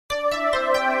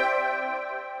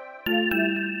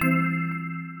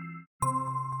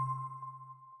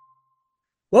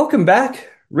Welcome back,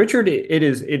 Richard. It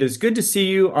is good to see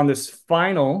you on this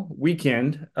final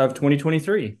weekend of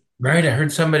 2023. Right. I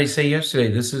heard somebody say yesterday,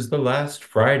 this is the last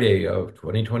Friday of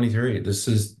 2023. This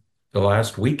is the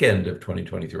last weekend of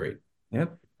 2023,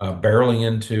 Yep, barreling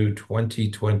into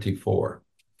 2024.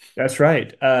 that's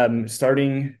right.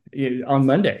 Starting on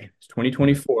Monday, it's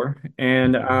 2024,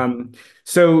 and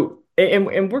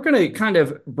and we're going to kind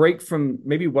of break from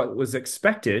maybe what was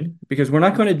expected because we're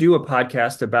not going to do a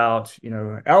podcast about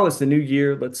oh, it's the new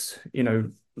year. Let's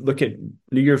look at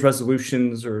New Year's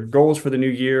resolutions or goals for the new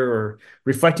year or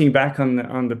reflecting back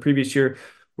on the previous year.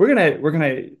 We're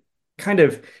gonna kind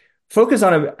of focus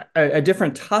on a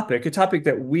different topic, a topic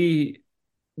that we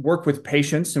work with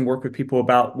patients and work with people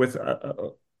about with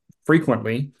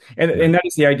frequently, and Right. that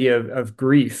is the idea of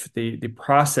grief, the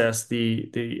process, the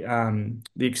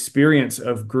experience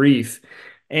of grief,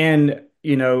 and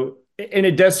and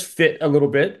it does fit a little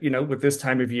bit, with this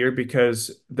time of year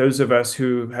because those of us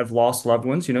who have lost loved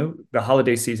ones, the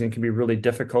holiday season can be really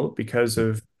difficult because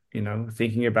of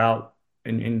thinking about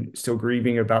and still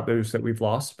grieving about those that we've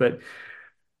lost, but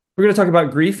we're going to talk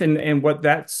about grief and what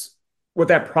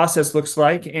that process looks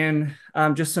like, and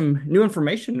just some new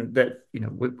information that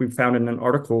we found in an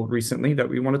article recently that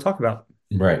we want to talk about.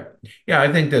 Right. Yeah,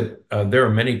 I think that there are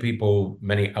many people,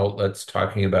 many outlets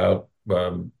talking about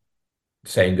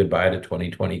saying goodbye to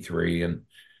 2023 and,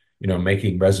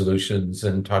 making resolutions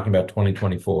and talking about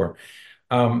 2024.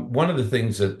 One of the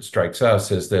things that strikes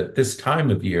us is that this time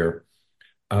of year,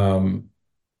 um,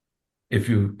 if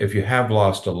you have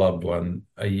lost a loved one,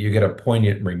 you get a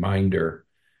poignant reminder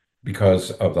because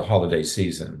of the holiday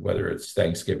season, whether it's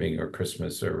Thanksgiving or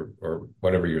Christmas or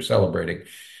whatever you're celebrating.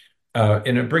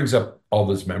 And it brings up all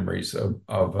those memories of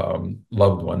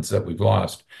loved ones that we've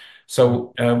lost.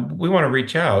 So we want to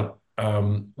reach out.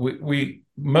 We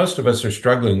most of us are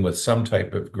struggling with some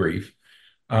type of grief,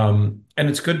 and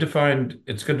it's good to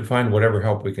find whatever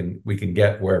help we can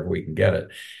get wherever we can get it.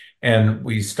 And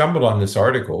we stumbled on this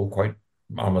article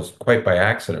almost quite by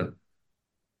accident,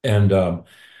 and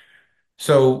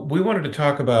so we wanted to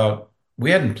talk about, we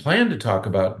hadn't planned to talk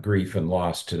about grief and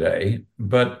loss today,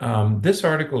 but this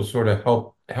article sort of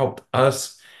helped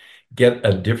us get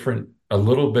a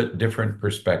little bit different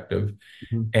perspective,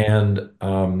 Mhm.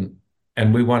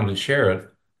 and we wanted to share it,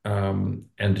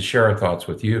 and to share our thoughts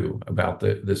with you about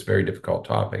this very difficult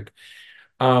topic.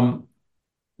 Um,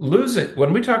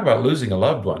 when we talk about losing a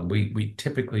loved one, we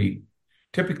typically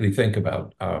think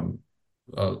about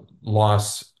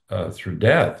loss through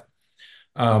death.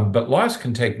 But loss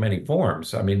can take many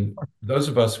forms. I mean, those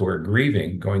of us who are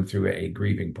grieving, going through a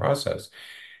grieving process,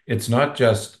 it's not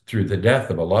just through the death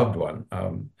of a loved one.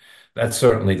 That's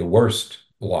certainly the worst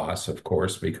loss, of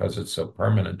course, because it's so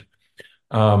permanent.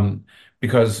 Um,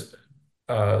 because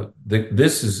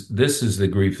this is the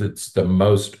grief that's the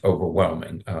most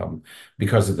overwhelming,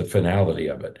 because of the finality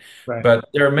of it. Right. But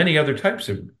there are many other types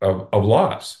of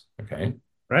loss. Okay.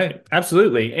 Right.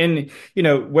 Absolutely. And,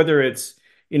 whether it's,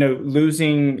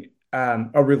 losing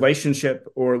a relationship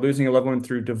or losing a loved one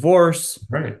through divorce,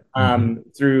 Right. Hmm.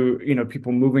 through,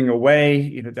 people moving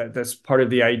away, that's part of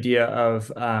the idea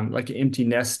of like empty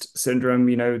nest syndrome,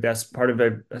 that's part of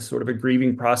a sort of a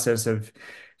grieving process of,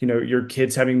 your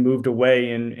kids having moved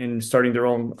away and starting their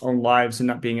own lives and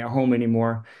not being at home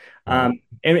anymore. Right.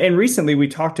 And recently we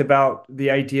talked about the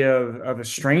idea of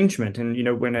estrangement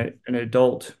and, when an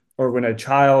adult or when a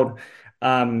child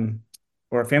um,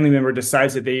 or a family member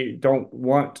decides that they don't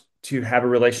want to have a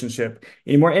relationship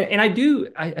anymore. And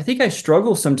I think I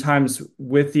struggle sometimes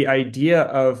with the idea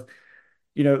of,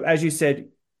 as you said,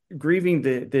 grieving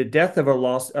the death of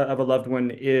of a loved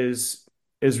one is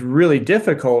really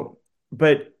difficult.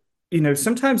 But,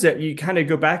 sometimes that you kind of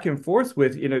go back and forth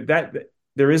with, that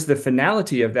there is the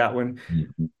finality of that one.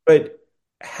 Mhm. But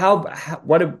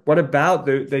what about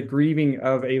the grieving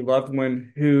of a loved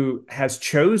one who has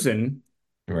chosen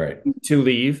Right. to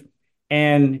leave,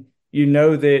 and you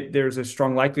know that there's a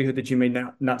strong likelihood that you may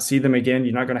not see them again,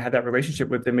 you're not going to have that relationship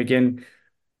with them again,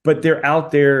 but they're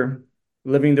out there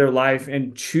living their life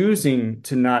and choosing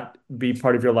to not be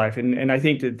part of your life, and I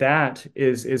think that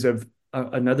is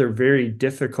another very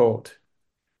difficult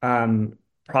um,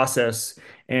 process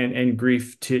and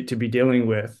grief to be dealing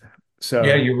with. Yeah, So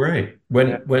you're right.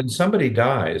 yeah. When somebody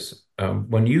dies,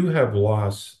 when you have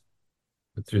loss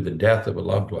through the death of a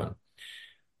loved one,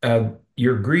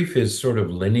 your grief is sort of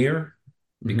linear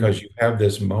Mhm. because you have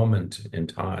this moment in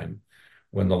time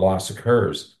when the loss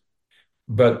occurs,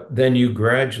 but then you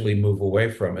gradually move away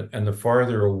from it, and the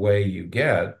farther away you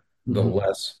get, the Mhm.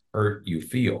 less hurt you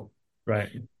feel. Right.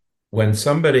 When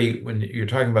you're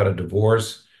talking about a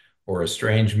divorce or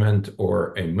estrangement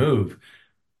or a move,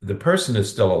 the person is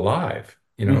still alive,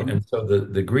 Hmm. and so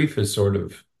the grief is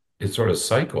it sort of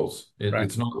cycles. Right.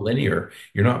 It's not linear.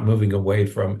 You're not moving away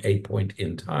from a point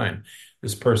in time.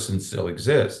 This person still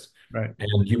exists, Right.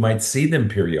 and you might see them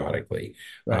periodically.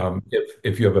 Right.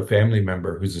 If you have a family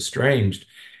member who's estranged,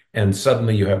 and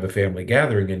suddenly you have a family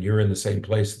gathering, and you're in the same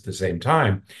place at the same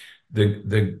time,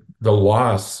 the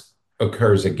loss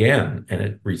occurs again, and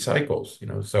it recycles.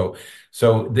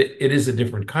 It is a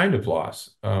different kind of loss,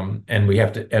 and we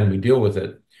deal with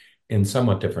it in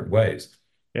somewhat different ways.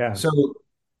 Yeah. So,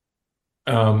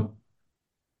 um,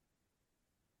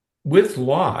 with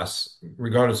loss,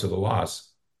 regardless of the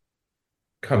loss,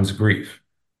 comes grief.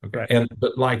 Okay, Right.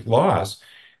 but like loss,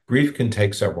 grief can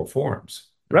take several forms.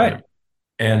 Okay, Right.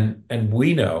 and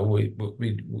we know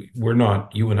we're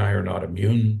not, you and I are not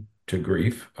immune to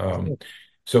grief.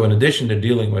 So in addition to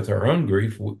dealing with our own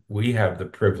grief, we have the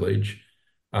privilege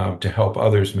to help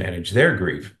others manage their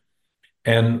grief.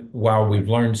 And while we've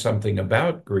learned something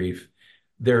about grief,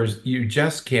 you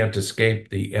just can't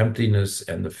escape the emptiness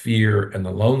and the fear and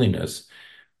the loneliness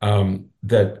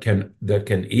that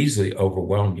can easily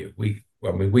overwhelm you.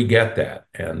 I mean, we get that,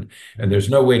 and there's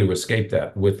no way to escape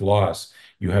that. With loss,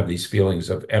 you have these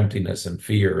feelings of emptiness and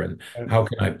fear, and Right. how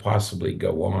can I possibly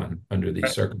go on under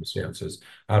these circumstances?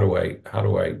 How do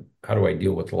I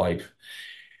deal with life?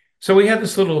 So we had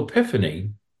this little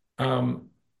epiphany. Um,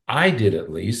 I did,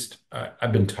 at least.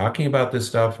 I've been talking about this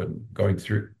stuff and going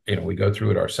through, we go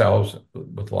through it ourselves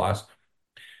with loss.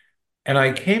 And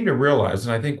I came to realize,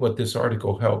 and I think what this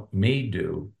article helped me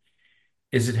do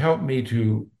is it helped me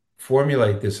to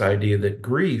formulate this idea that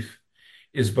grief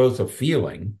is both a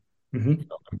feeling. Hmm.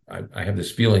 I have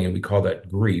this feeling, and we call that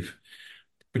grief,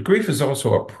 but grief is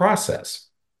also a process.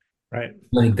 Right.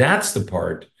 I think that's the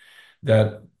part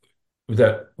that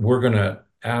we're going to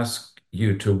ask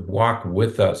you to walk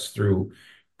with us through.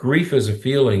 Grief as a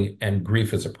feeling and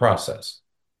grief as a process.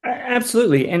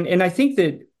 Absolutely. And I think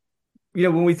that,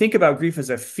 when we think about grief as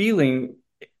a feeling,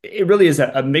 it really is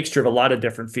a mixture of a lot of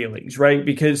different feelings, right?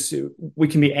 Because we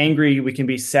can be angry, we can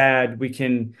be sad, we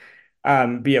can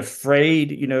be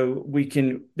afraid,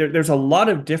 there's a lot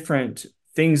of different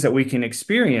things that we can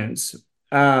experience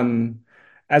um,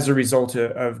 as a result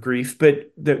of grief.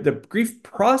 But the grief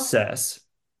process,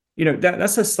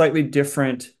 that's a slightly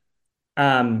different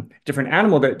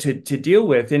animal to deal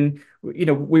with. And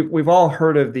we've all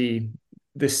heard of the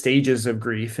stages of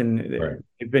grief, and Right.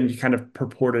 they've been kind of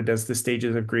purported as the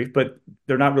stages of grief, but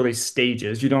they're not really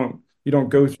stages. You don't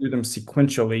go through them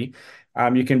sequentially.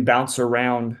 You can bounce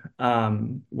around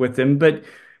with them. But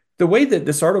the way that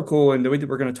this article and the way that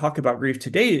we're going to talk about grief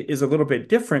today is a little bit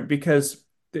different, because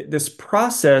this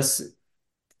process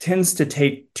tends to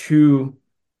take two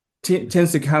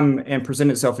tends to come and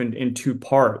present itself in two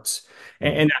parts.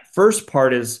 And that first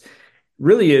part is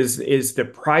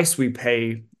the price we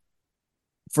pay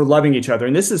for loving each other.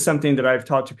 And this is something that I've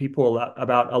talked to people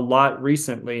about a lot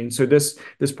recently. And so this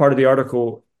part of the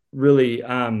article really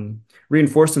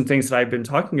reinforced some things that I've been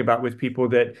talking about with people,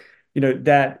 that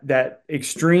that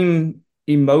extreme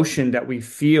emotion that we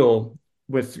feel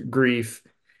with grief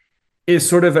is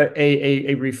sort of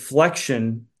a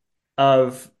reflection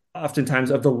of,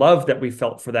 oftentimes, of the love that we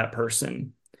felt for that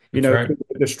person. That's right.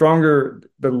 The stronger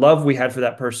the love we had for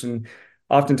that person,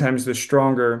 oftentimes the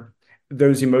stronger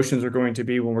those emotions are going to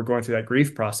be when we're going through that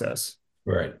grief process.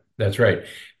 Right. That's right.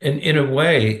 And in a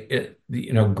way,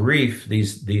 grief,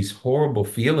 these horrible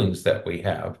feelings that we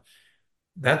have,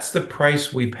 that's the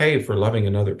price we pay for loving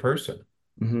another person.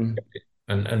 Hmm.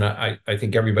 And I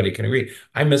think everybody can agree.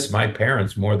 I miss my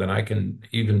parents more than I can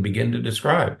even begin to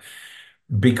describe,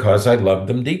 because I love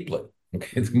them deeply.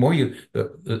 Okay.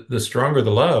 The stronger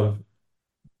the love,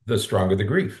 the stronger the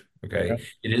grief. Yeah. Okay.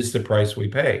 It is the price we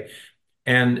pay.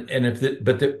 And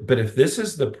but if this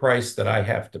is the price that I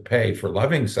have to pay for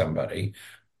loving somebody,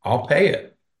 I'll pay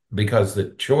it, because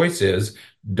the choice is,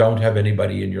 don't have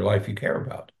anybody in your life you care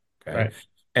about. Okay. Right.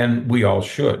 And we all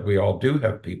should. We all do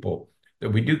have people that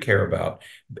we do care about.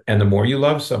 And the more you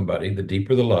love somebody, the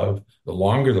deeper the love, the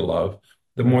longer the love,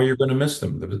 the Right. more you're going to miss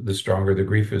them, the stronger the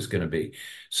grief is going to be.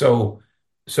 So,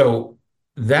 so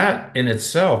that in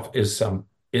itself is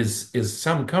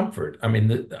some comfort. I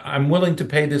mean, I'm willing to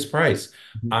pay this price.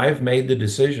 Mhm. I've made the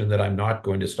decision that I'm not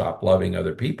going to stop loving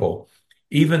other people,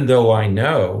 even though I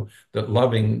know that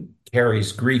loving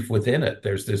carries grief within it.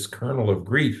 There's this kernel of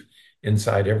grief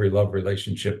inside every love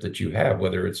relationship that you have,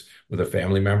 whether it's with a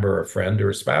family member, or a friend,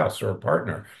 or a spouse, or a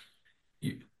partner.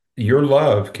 Your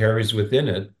love carries within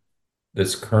it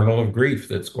this kernel of grief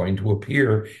that's going to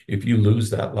appear if you lose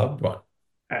that loved one.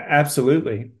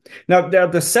 Absolutely. Now,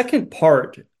 the second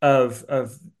part of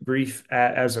grief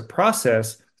as a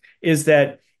process is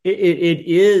that it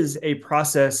is a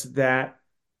process that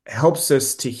helps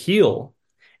us to heal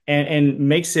and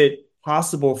makes it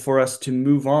possible for us to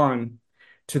move on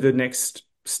to the next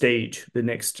stage, the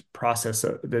next process,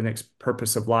 the next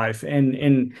purpose of life.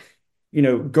 And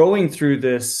going through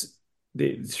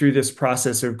through this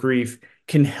process of grief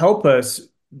can help us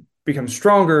become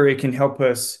stronger. It can help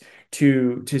us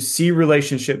to see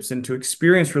relationships and to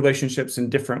experience relationships in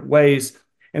different ways.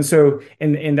 And so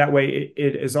in that way,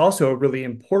 it is also a really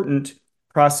important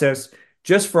process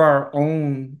just for our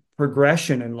own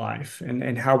progression in life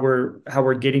and how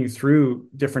we're getting through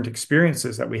different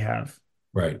experiences that we have.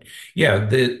 Right. Yeah,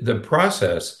 the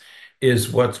process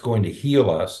is what's going to heal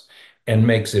us and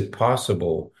makes it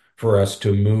possible for us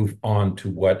to move on to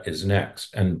what is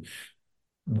next. And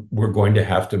we're going to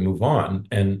have to move on.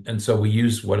 And so we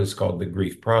use what is called the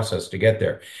grief process to get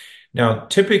there. Now,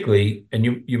 typically,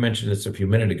 and you mentioned this a few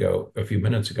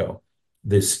minutes ago,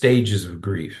 the stages of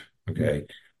grief. Okay.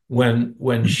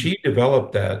 When she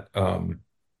developed that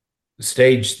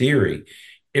stage theory,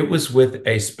 it was with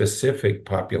a specific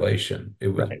population. It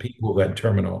was Right. people who had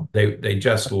terminal, they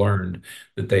just learned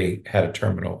that they had a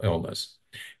terminal illness.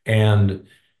 And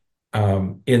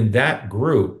in that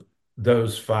group,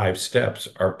 those five steps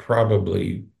are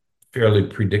probably fairly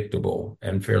predictable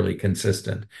and fairly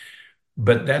consistent.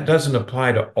 But that doesn't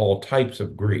apply to all types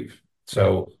of grief.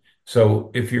 Right.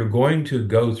 So if you're going to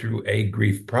go through a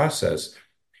grief process,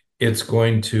 it's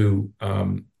going to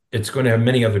it's going to have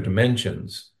many other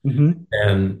dimensions Hmm.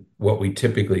 than what we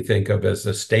typically think of as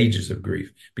the stages of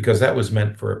grief, because that was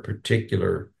meant for a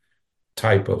particular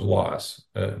type of loss,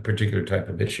 a particular type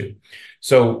of issue.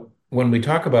 So when we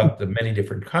talk about the many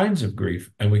different kinds of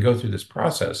grief and we go through this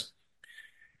process,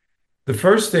 the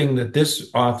first thing that this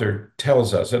author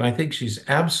tells us, and I think she's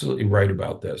absolutely right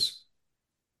about this,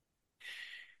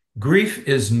 grief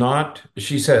is not,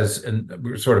 she says, and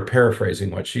we're sort of paraphrasing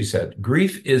what she said,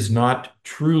 grief is not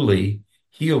truly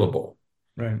healable.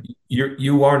 Right.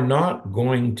 You are not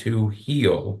going to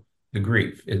heal the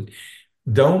grief.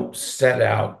 Don't set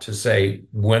out to say,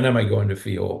 when am I going to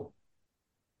feel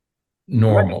Right.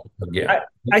 normal again?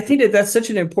 I think that that's such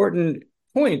an important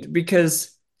point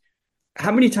because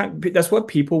how many times that's what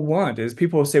people want is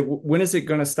people will say, when is it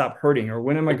going to stop hurting? Or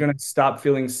when am I going to stop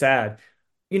feeling sad?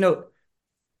 You know,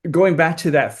 going back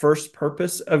to that first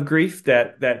purpose of grief,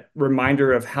 that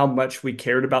reminder of how much we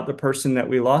cared about the person that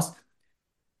we lost.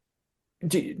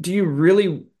 Do you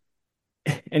really,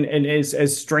 and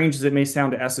as strange as it may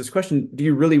sound to ask this question, do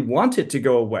you really want it to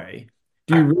go away?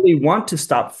 Do you I, really want to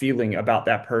stop feeling about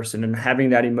that person and having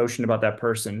that emotion about that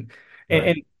person?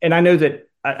 right. And I know that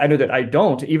I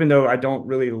don't, even though I don't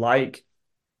really like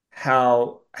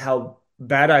how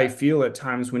bad I feel at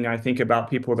times when I think about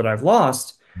people that I've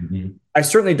lost. Mhm. I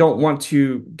certainly don't want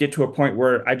to get to a point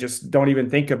where I just don't even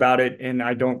think about it and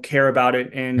I don't care about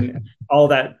it and all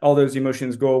those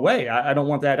emotions go away. I don't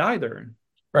want that either.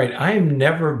 Right. I am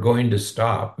never going to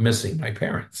stop missing my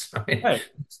parents. I mean, Right.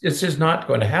 it's just not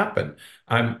going to happen.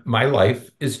 My life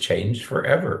is changed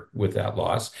forever with that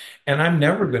loss, and I'm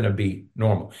never going to be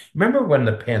normal. Remember when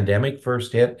the pandemic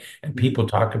first hit and people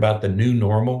talked about the new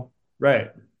normal?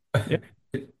 Right. Yeah.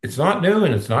 It's not new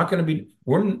and it's not going to be,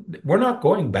 we're not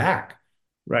going back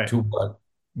Right. to what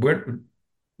we're,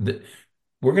 the,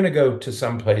 we're going to go to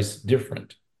someplace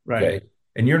different. Right. Okay.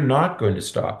 And you're not going to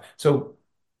stop. So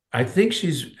I think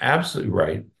she's absolutely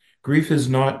right. Grief is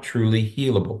not truly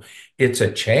healable. It's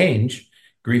a change.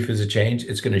 Grief is a change.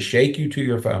 It's going to shake you to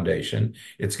your foundation.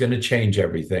 It's going to change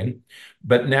everything.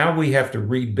 But now we have to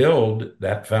rebuild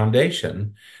that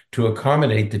foundation to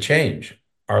accommodate the change.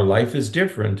 Our life is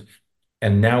different.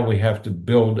 And now we have to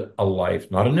build a life,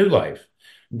 not a new life,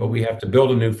 but Mhm. we have to build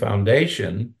a new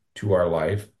foundation to our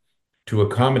life to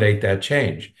accommodate that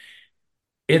change.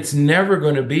 It's never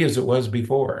going to be as it was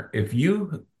before. If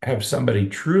you have somebody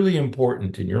truly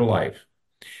important in your life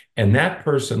and that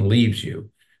person leaves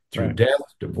you through Right. death,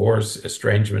 divorce,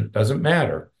 estrangement, doesn't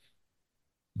matter.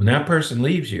 When that person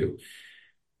leaves you,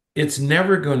 it's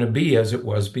never going to be as it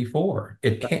was before.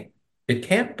 It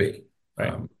can't be.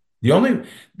 Right. The only,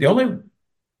 the only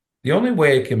The only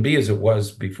way it can be as it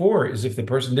was before is if the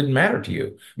person didn't matter to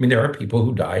you. I mean, there are people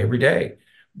who die every day,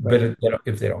 but Right.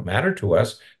 if they don't matter to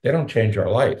us, they don't change our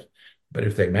life. But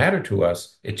if they matter to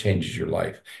us, it changes your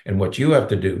life. And what you have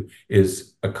to do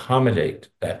is accommodate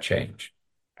that change.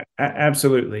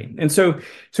 Absolutely. And so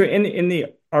in the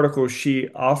article, she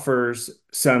offers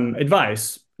some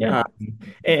advice, Yeah.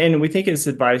 and we think it's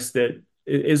advice that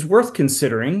is worth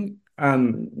considering,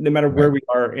 no matter where Right. we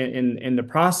are in the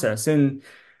process. And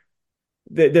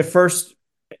the first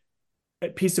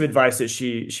piece of advice that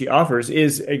she offers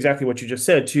is exactly what you just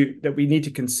said, to that we need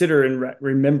to consider and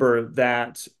remember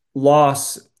that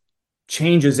loss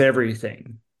changes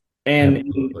everything. And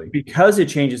Absolutely. because it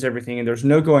changes everything and there's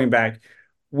no going back,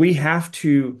 we have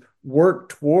to work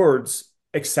towards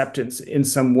acceptance in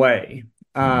some way.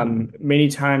 Many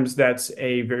times that's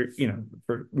a very,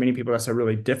 for many people, that's a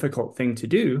really difficult thing to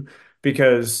do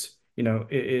because,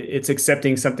 it's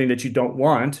accepting something that you don't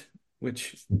want,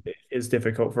 which is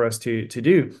difficult for us to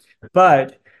do.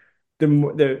 But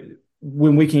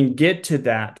when we can get to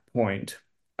that point,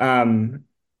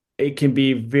 it can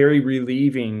be very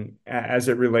relieving as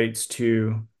it relates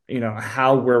to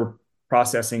how we're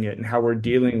processing it and how we're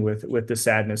dealing with the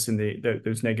sadness and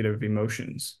those negative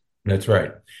emotions. That's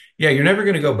right. Yeah, you're never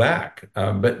going to go back,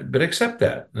 but accept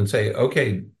that and say,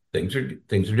 okay, things are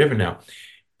different now,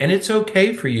 and it's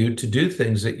okay for you to do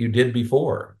things that you did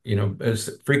before. As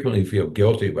frequently feel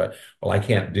guilty about, well, I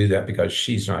can't do that because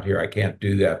she's not here. I can't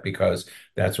do that because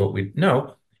that's what we.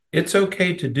 No, it's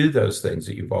okay to do those things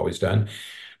that you've always done,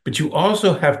 but you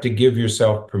also have to give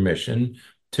yourself permission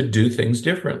to do things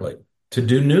differently, to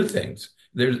do new things.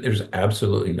 There's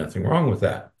absolutely nothing wrong with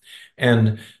that,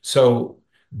 and so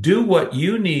do what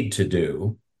you need to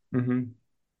do Hmm.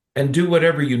 and do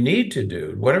whatever you need to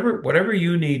do, whatever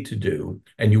you need to do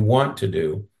and you want to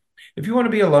do. If you want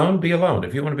to be alone, be alone.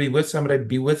 If you want to be with somebody,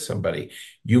 be with somebody.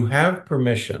 You have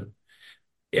permission.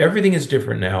 Everything is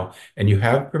different now, and you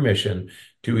have permission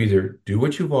to either do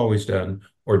what you've always done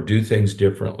or do things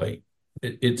differently.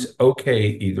 It's okay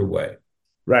either way.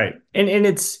 Right. And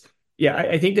it's, yeah,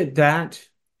 I think that,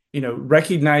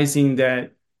 recognizing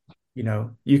that,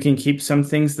 you can keep some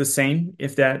things the same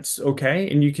if that's okay,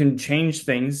 and you can change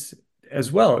things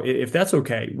as well if that's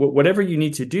okay. Whatever you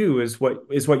need to do is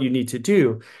what you need to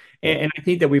do. Yeah. And I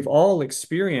think that we've all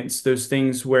experienced those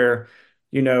things where,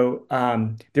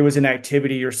 there was an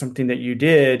activity or something that you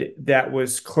did that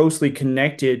was closely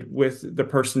connected with the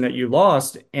person that you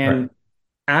lost. Right. And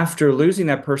after losing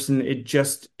that person, it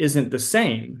just isn't the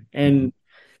same. Mhm.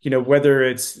 And whether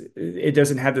it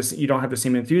doesn't have this, you don't have the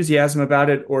same enthusiasm about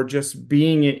it, or just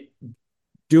doing it,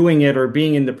 or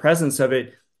being in the presence of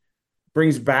it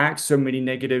brings back so many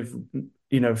negative,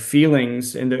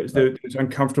 feelings, and those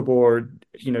uncomfortable, or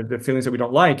the feelings that we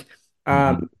don't like,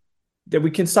 Mhm. that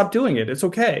we can stop doing it. It's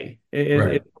okay.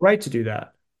 Right. It's right to do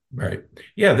that. Right.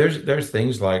 Yeah, there's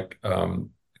things like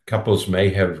couples may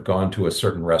have gone to a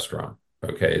certain restaurant.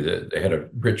 Okay, they had a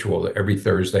ritual that every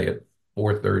Thursday at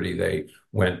 4:30 they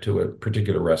went to a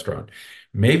particular restaurant.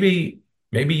 Maybe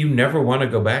you never want to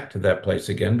go back to that place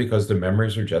again because the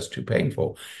memories are just too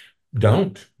painful.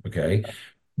 Don't, okay?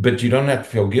 But you don't have to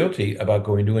feel guilty about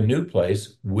going to a new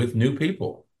place with new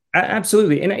people.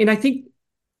 Absolutely. And I think,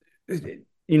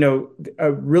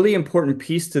 a really important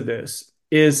piece to this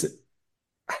is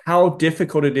how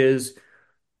difficult it is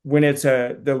when it's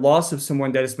the loss of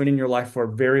someone that has been in your life for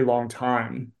a very long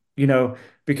time,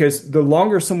 because the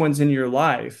longer someone's in your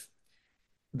life,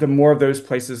 the more of those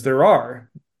places there are.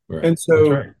 Right. And That's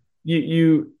so right.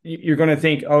 you're going to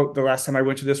think, oh, the last time I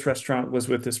went to this restaurant was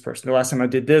with this person. The last time I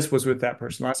did this was with that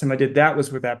person. The last time I did that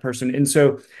was with that person. And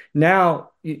so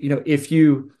now, if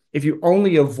you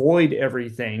only avoid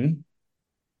everything,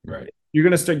 Right. you're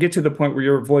going to get to the point where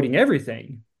you're avoiding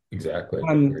everything. Exactly.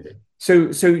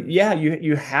 So yeah,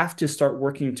 you have to start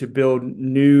working to build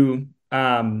new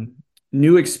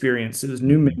experiences,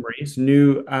 new Mhm. memories,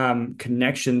 new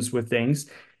connections with things.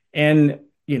 And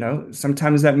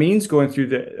sometimes that means going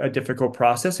through a difficult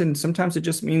process, and sometimes it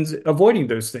just means avoiding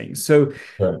those things. So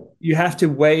Right. you have to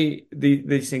weigh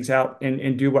these things out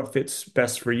and do what fits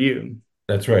best for you.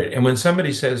 That's right. And when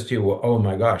somebody says to you, well, oh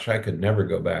my gosh, I could never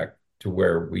go back to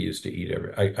where we used to eat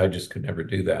I just could never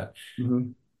do that.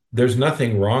 Hmm. There's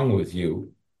nothing wrong with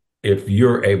you if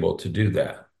you're able to do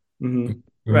that. Hmm. Right.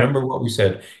 Remember what we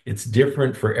said. It's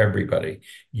different for everybody.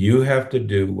 You have to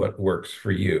do what works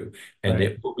for you, and Right.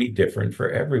 it will be different for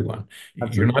everyone. You're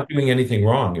Absolutely. not doing anything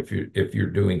wrong if you're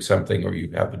doing something or you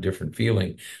have a different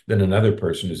feeling than another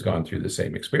person who's gone through the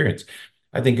same experience.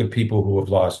 I think of people who have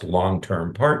lost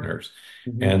long-term partners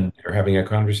Hmm. and they're having a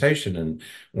conversation and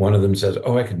one of them says,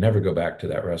 "Oh, I could never go back to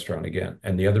that restaurant again."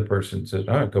 And the other person says,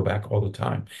 "Oh, I go back all the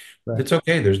time." Right. It's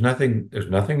okay. There's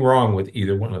nothing wrong with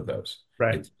either one of those.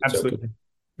 Right. It's okay. Absolutely.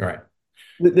 All right.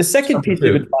 The So second number piece of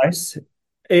two. advice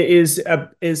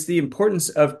is the importance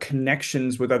of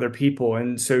connections with other people,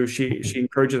 and so she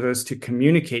encourages us to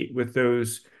communicate with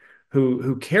those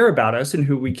who care about us and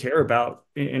who we care about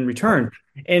in return.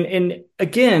 And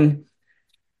again,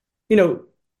 you know,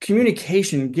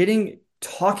 communication,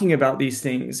 talking about these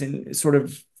things and sort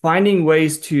of finding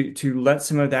ways to let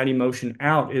some of that emotion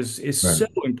out is Right. so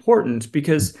important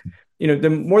because the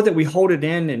more that we hold it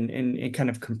in and kind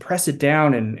of compress it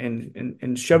down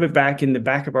and shove it back in the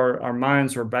back of our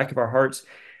minds or back of our hearts,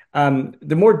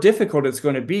 the more difficult it's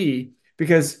going to be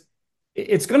because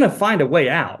it's going to find a way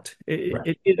out.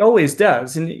 Right. It always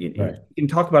does. And you Right. can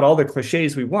talk about all the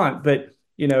cliches we want, but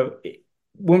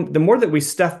the more that we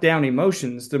stuff down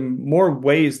emotions, the more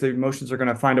ways the emotions are going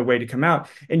to find a way to come out.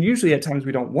 And usually at times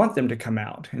we don't want them to come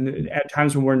out. And at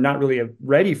times when we're not really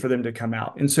ready for them to come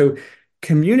out. And so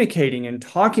communicating and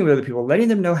talking with other people, letting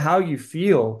them know how you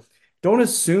feel. Don't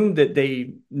assume that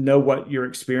they know what you're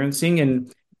experiencing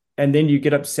and then you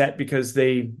get upset because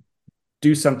they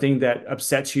do something that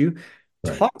upsets you.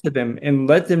 Right. Talk to them and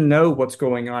let them know what's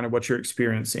going on and what you're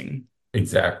experiencing.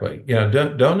 Exactly.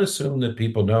 Don't assume that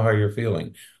people know how you're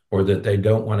feeling or that they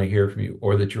don't want to hear from you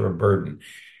or that you're a burden.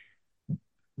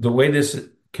 The way this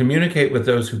communicate with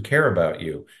those who care about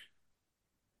you.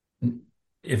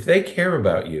 If they care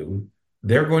about you,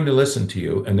 they're going to listen to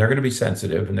you and they're going to be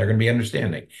sensitive and they're going to be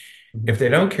understanding. If they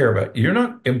don't care about you, you're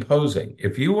not imposing.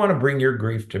 If you want to bring your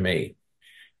grief to me,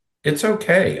 it's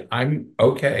okay. I'm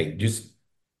okay. Just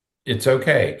it's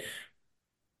okay.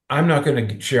 I'm not going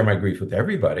to share my grief with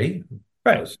everybody, a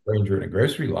Right. stranger in a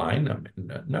grocery line. I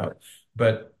mean, no.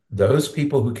 But those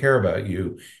people who care about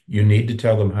you, you need to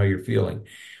tell them how you're feeling.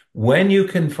 When you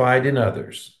confide in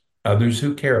others, others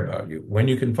who care about you, when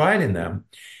you confide in them,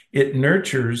 it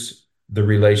nurtures the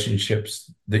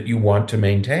relationships that you want to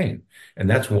maintain. And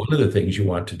that's one of the things you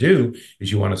want to do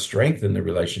is you want to strengthen the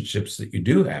relationships that you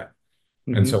do have.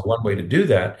 And Hmm. so one way to do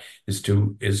that is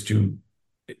to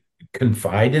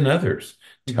confide in others,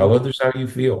 Hmm. tell others how you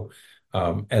feel.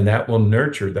 And that will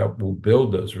nurture, that will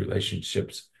build those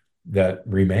relationships that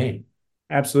remain.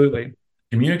 Absolutely.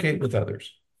 Communicate with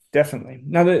others. Definitely.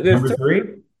 Now, Number three,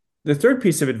 the third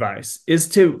piece of advice is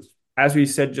to, as we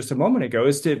said just a moment ago,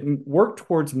 is to work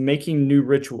towards making new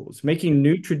rituals, making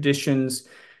new traditions,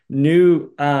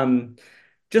 new,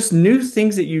 just new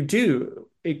things that you do.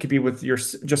 It could be with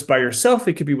just by yourself,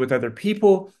 it could be with other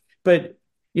people, but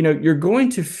you're going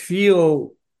to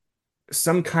feel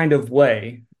some kind of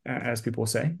way, as people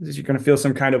say, is you're going to feel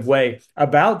some kind of way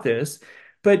about this,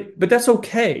 but that's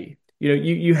okay.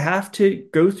 You have to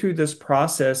go through this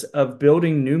process of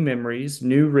building new memories,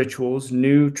 new rituals,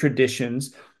 new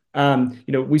traditions.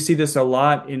 We see this a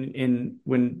lot in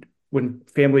when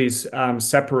families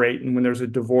separate and when there's a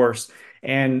divorce.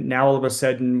 And now all of a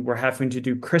sudden we're having to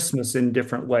do Christmas in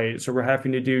different ways, or we're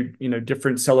having to do,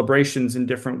 different celebrations in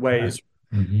different right. ways.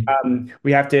 Mhm.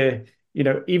 We have to,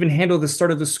 even handle the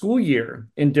start of the school year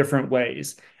in different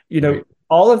ways. Right.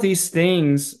 All of these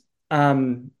things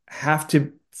have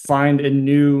to find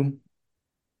a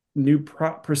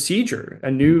procedure, a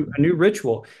new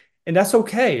ritual, and that's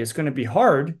okay. It's going to be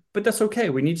hard, but that's okay.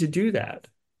 We need to do that.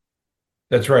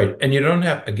 That's right. And you don't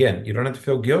have to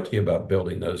feel guilty about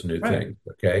building those new Right. things.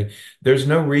 Okay. There's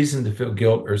no reason to feel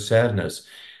guilt or sadness.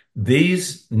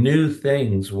 These new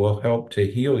things will help to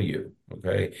heal you.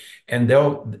 Okay. And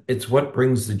it's what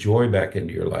brings the joy back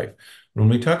into your life. When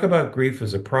we talk about grief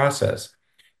as a process,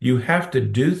 you have to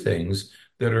do things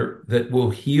that will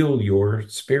heal your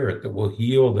spirit, that will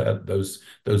heal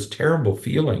those terrible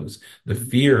feelings, the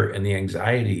fear and the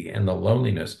anxiety and the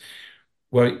loneliness.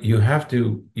 Well, you have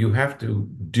to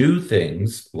do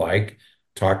things like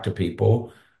talk to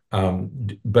people,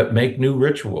 but make new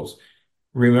rituals.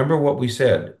 Remember what we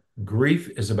said. Grief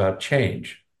is about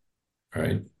change,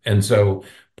 right? And so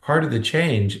part of the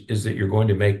change is that you're going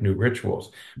to make new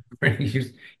rituals. You,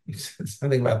 you said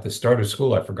something about the start of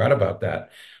school. I forgot about that.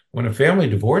 When a family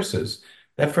divorces,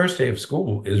 that first day of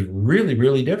school is really,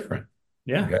 really different.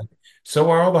 Yeah. Okay. So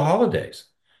are all the holidays.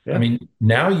 I Yeah. mean,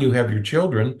 now you have your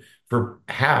children for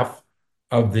half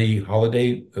of the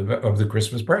holiday of the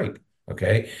Christmas break.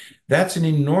 Okay. That's an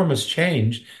enormous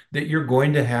change that you're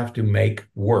going to have to make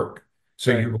work.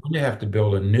 So Right. you're going to have to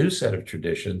build a new set of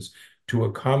traditions to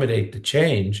accommodate the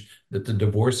change that the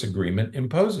divorce agreement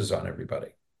imposes on everybody.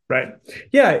 Right.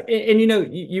 Yeah. And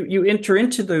you enter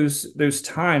into those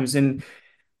times, and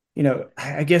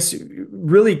I guess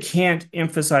really can't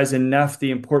emphasize enough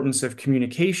the importance of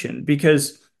communication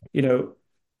because,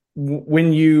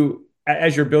 when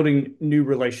as you're building new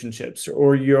relationships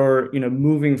or you're,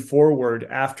 moving forward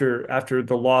after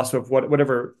the loss of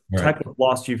whatever Right. type of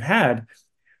loss you've had,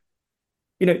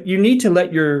 you need to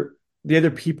let the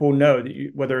other people know that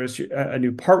whether it's a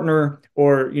new partner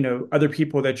or, other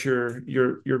people that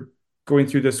you're going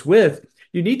through this with,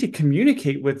 you need to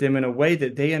communicate with them in a way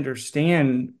that they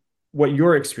understand what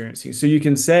you're experiencing. So you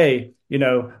can say,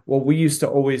 well, we used to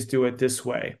always do it this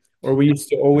way, or we used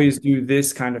to always do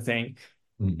this kind of thing.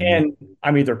 Hmm. And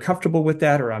I'm either comfortable with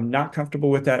that or I'm not comfortable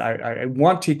with that. I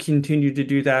want to continue to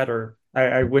do that, or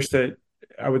I wish that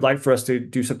I would like for us to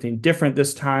do something different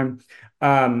this time.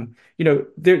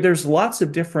 There's lots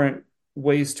of different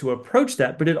ways to approach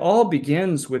that, but it all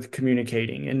begins with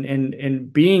communicating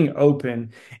and being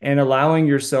open and allowing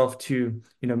yourself to,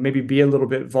 maybe be a little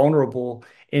bit vulnerable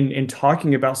in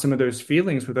talking about some of those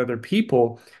feelings with other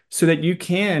people so that you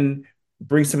can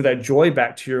bring some of that joy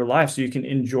back to your life so you can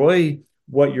enjoy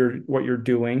what you're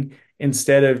doing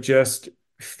instead of just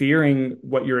fearing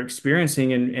what you're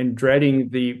experiencing and dreading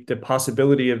the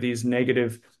possibility of these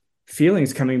negative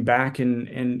feelings coming back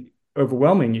and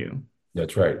overwhelming you.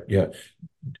 That's right. Yeah.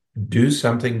 Do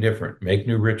something different. Make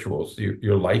new rituals.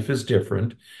 Your life is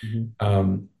different.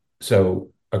 Mhm.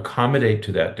 So accommodate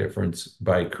to that difference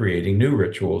by creating new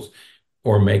rituals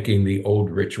or making the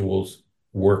old rituals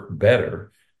work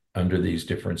better under these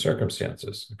different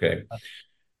circumstances. Okay.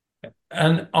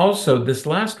 And also, this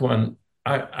last one,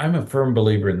 I'm a firm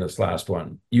believer in this last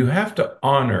one. You have to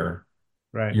honor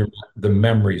Right. your the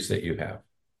memories that you have.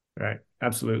 Right.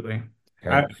 Absolutely.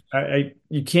 I, Okay.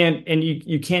 you can't, and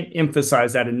you can't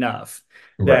emphasize that enough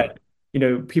Right.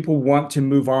 that, people want to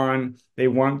move on. They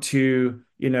want to,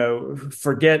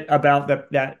 forget about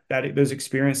that those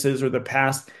experiences or the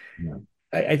past. Yeah.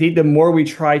 I think the more we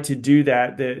try to do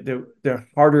that, the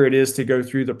harder it is to go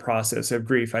through the process of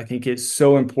grief. I think it's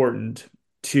so important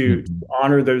to Mhm.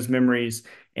 honor those memories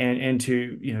and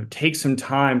to, take some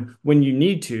time when you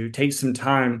need to take some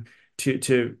time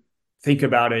to think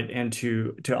about it and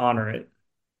to honor it.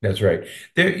 That's right.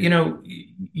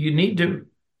 You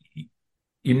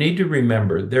need to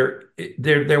remember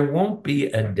there won't be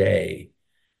a day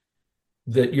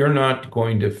that you're not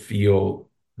going to feel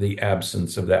the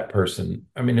absence of that person.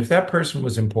 I mean, if that person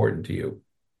was important to you,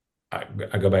 I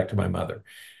go back to my mother.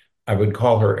 I would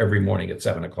call her every morning at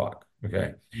 7 o'clock.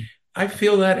 Okay. I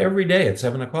feel that every day at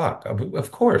 7 o'clock.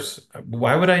 Of course.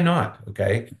 Why would I not?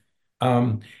 Okay.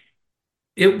 Um,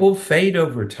 it will fade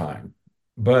over time,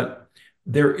 but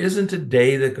there isn't a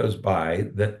day that goes by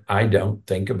that I don't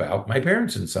think about my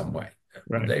parents in some way.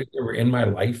 Right. They were in my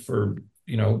life for,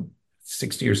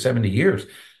 60 or 70 years.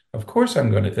 Of course,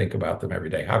 I'm going to think about them every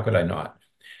day. How could I not?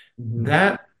 Mhm.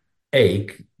 That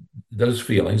ache, those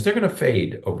feelings, they're going to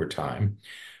fade over time,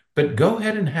 but go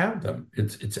ahead and have them.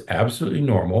 It's absolutely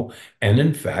normal. And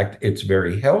in fact, it's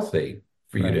very healthy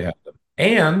for you Right. to have them.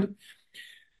 And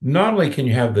not only can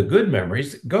you have the good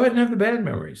memories, go ahead and have the bad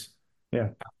memories. Yeah.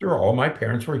 After all, my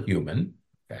parents were human.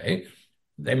 Okay.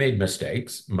 They made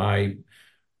mistakes. My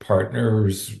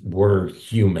partners were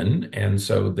human. And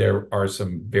so there are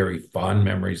some very fond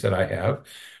memories that I have,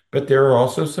 but there are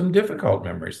also some difficult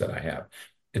memories that I have.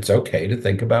 It's okay to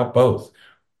think about both.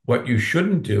 What you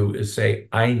shouldn't do is say,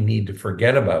 I need to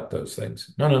forget about those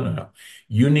things. No, no, no, no.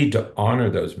 You need to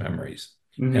honor those memories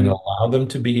and Mhm. allow them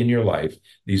to be in your life.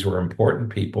 These were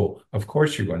important people. Of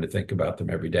course, you're going to think about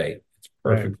them every day. It's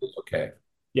Right. perfectly okay.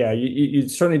 Yeah, you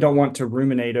certainly don't want to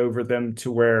ruminate over them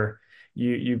to where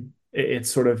it's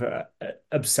sort of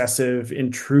obsessive,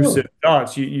 intrusive Oh,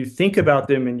 thoughts. You think about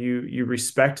them and you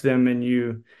respect them and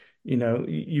you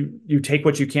take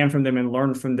what you can from them and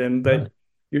learn from them. yeah. But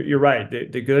you're right.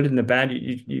 The good and the bad,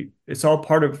 it's all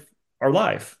part of our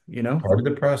life. Part of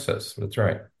the process. That's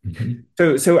right. Mhm.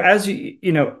 So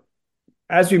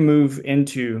as we move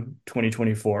into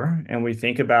 2024 and we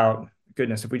think about,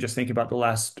 goodness, if we just think about the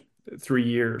last 3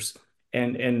 years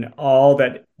and all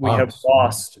that we have Lots.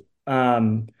 lost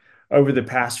um, over the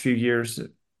past few years,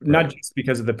 not Right. just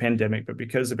because of the pandemic, but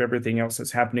because of everything else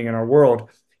that's happening in our world,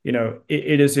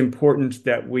 it is important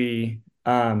that we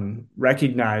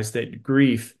recognize that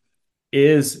grief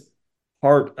is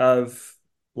part of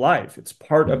life. It's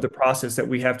part Yeah. of the process that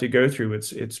we have to go through.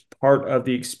 It's part of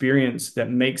the experience that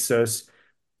makes us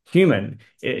human.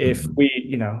 If Mhm.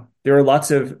 we, there are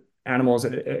lots of animals,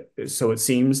 so it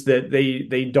seems that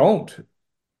they don't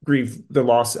grieve the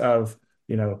loss of,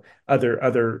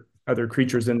 other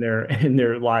creatures in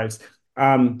their lives.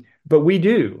 But we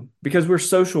do because we're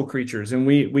social creatures and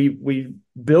we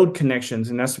build connections,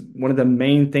 and that's one of the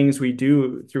main things we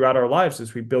do throughout our lives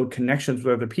is we build connections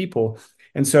with other people.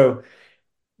 And so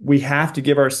we have to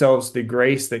give ourselves the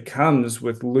grace that comes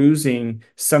with losing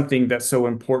something that's so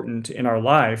important in our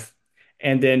life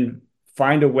and then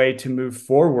find a way to move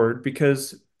forward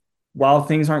because while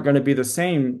things aren't going to be the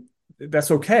same,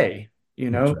 that's okay.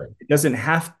 That's right. It doesn't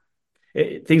have,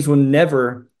 things will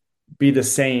never be the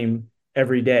same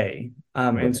every day.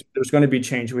 And Right. so there's going to be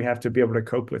change. We have to be able to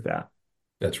cope with that.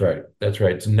 That's right. That's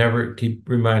right. It's never, keep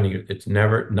reminding you, it's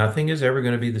never, nothing is ever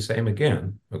going to be the same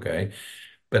again. Okay.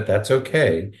 But that's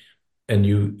okay. and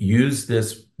you use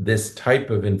this type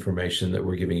of information that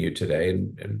we're giving you today,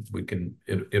 and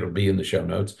it'll be in the show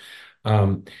notes.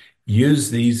 Um, Use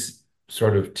these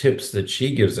sort of tips that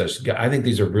she gives us. I think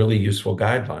these are really useful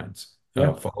guidelines.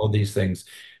 Yeah, Follow these things,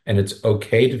 and it's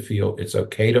okay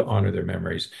to honor their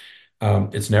memories.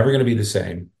 It's never going to be the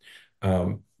same,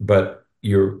 but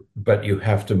you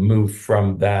have to move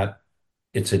from that.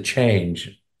 It's a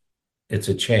change. It's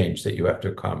a change that you have to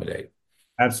accommodate.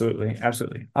 absolutely.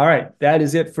 Absolutely. All right. That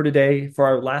is it for today for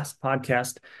our last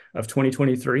podcast of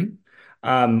 2023.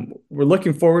 We're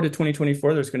looking forward to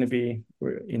 2024. There's going to be,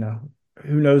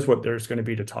 who knows what there's going to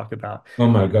be to talk about. Oh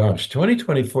my gosh,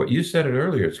 2024, you said it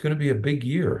earlier, it's going to be a big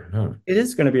year, huh? It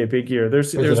is going to be a big year.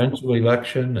 There's Presidential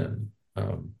election and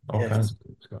all kinds yes, of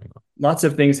things going on. lots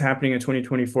of things happening in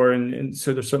 2024, and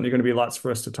so there's certainly going to be lots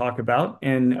for us to talk about.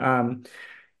 And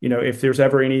if there's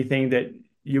ever anything that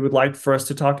you would like for us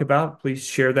to talk about, please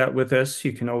share that with us.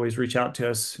 You can always reach out to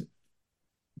us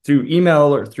through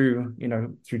email or through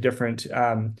different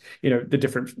the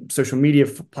different social media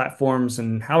platforms,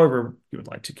 and however you would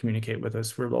like to communicate with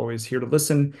us. We're always here to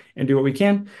listen and do what we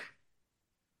can.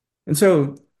 And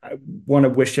so I want to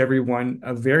wish everyone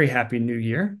a very happy new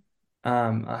year.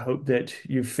 I hope that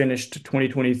you've finished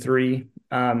 2023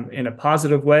 in a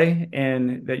positive way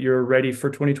and that you're ready for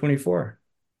 2024.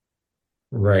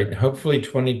 Right. Hopefully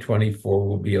 2024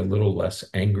 will be a little less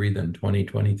angry than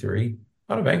 2023.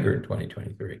 A lot of anger in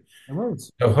 2023. It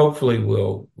was. So hopefully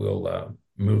we'll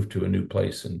move to a new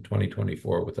place in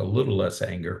 2024 with a little less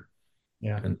anger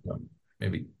Yeah, and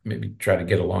maybe try to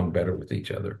get along better with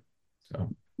each other. So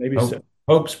maybe so.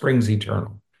 hope springs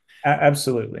eternal.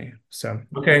 Absolutely. So,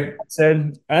 Okay. that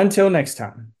said, until next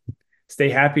time, stay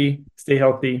happy, stay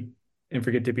healthy, and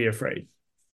forget to be afraid.